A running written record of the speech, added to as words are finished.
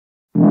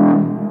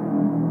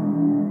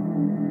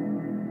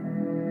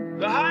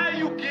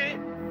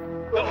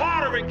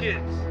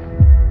trinkets.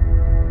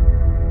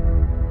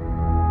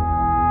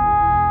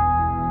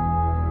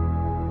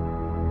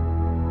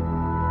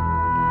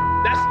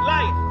 That's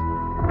life.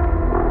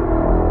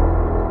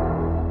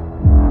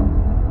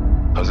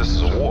 Because this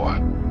is a war.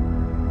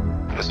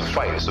 It's a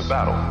fight, it's a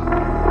battle.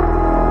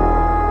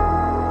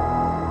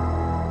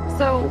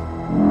 So,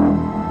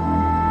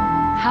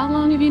 how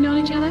long have you known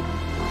each other?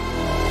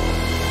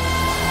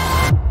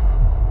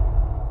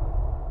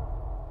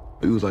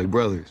 We was like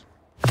brothers.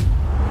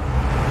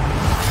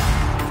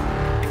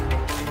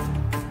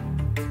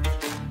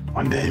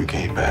 One day you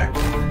came back.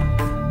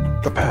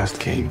 The past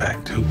came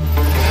back too.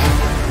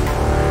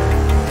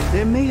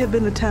 There may have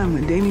been a time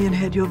when Damien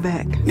had your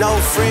back. No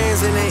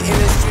friends in the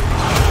industry.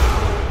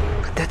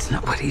 But that's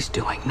not what he's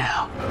doing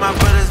now. My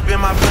brothers been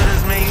my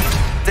brothers,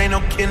 man. They no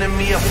kidding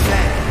me a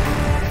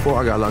fact. Before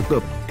I got locked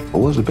up, I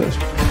was the best.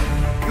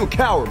 You a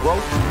coward, bro.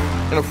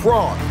 And a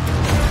fraud.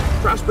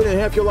 Try spending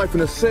half your life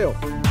in a cell.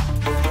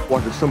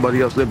 Watching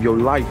somebody else live your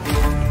life.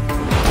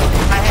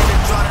 I had to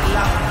draw the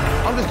line.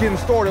 I'm just getting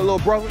started, little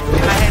brother. I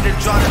had to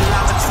draw the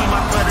line between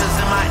my brothers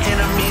and my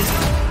enemies.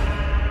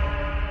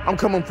 I'm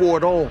coming for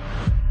it all.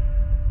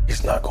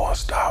 He's not gonna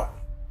stop.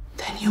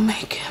 Then you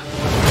make him.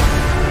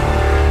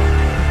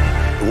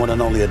 The one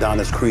and only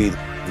Adonis Creed,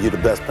 you're the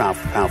best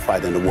pound-for-pound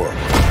fighter in the world.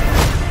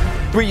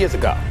 3 years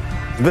ago,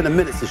 it's been a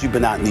minute since you've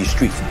been out in these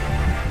streets.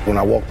 When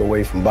I walked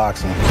away from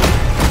boxing,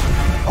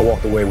 I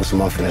walked away with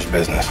some unfinished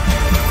business.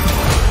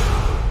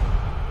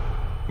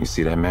 You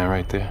see that man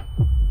right there?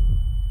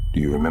 Do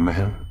you remember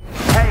him?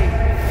 Hey,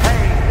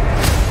 hey.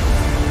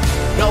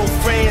 No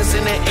friends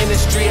in the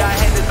industry. I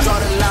had to draw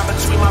the line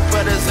between my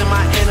brothers and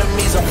my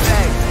enemies. A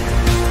fact.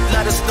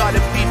 Let us start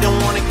the beat, don't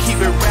wanna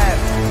keep it rap.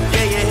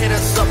 Yeah, you hit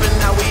us up and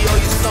now we owe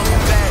you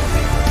something back.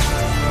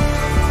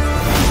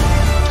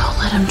 Don't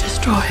let him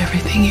destroy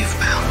everything you've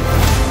built.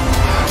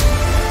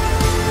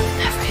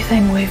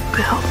 Everything we've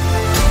built.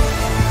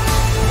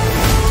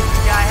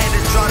 Yeah, I had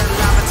to draw the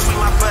line between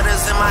my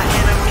brothers and my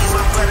enemies.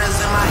 My brothers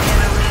and my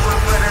enemies. My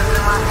brothers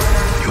and my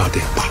enemies. You out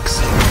there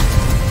boxing.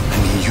 I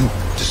need you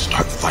to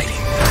start fighting.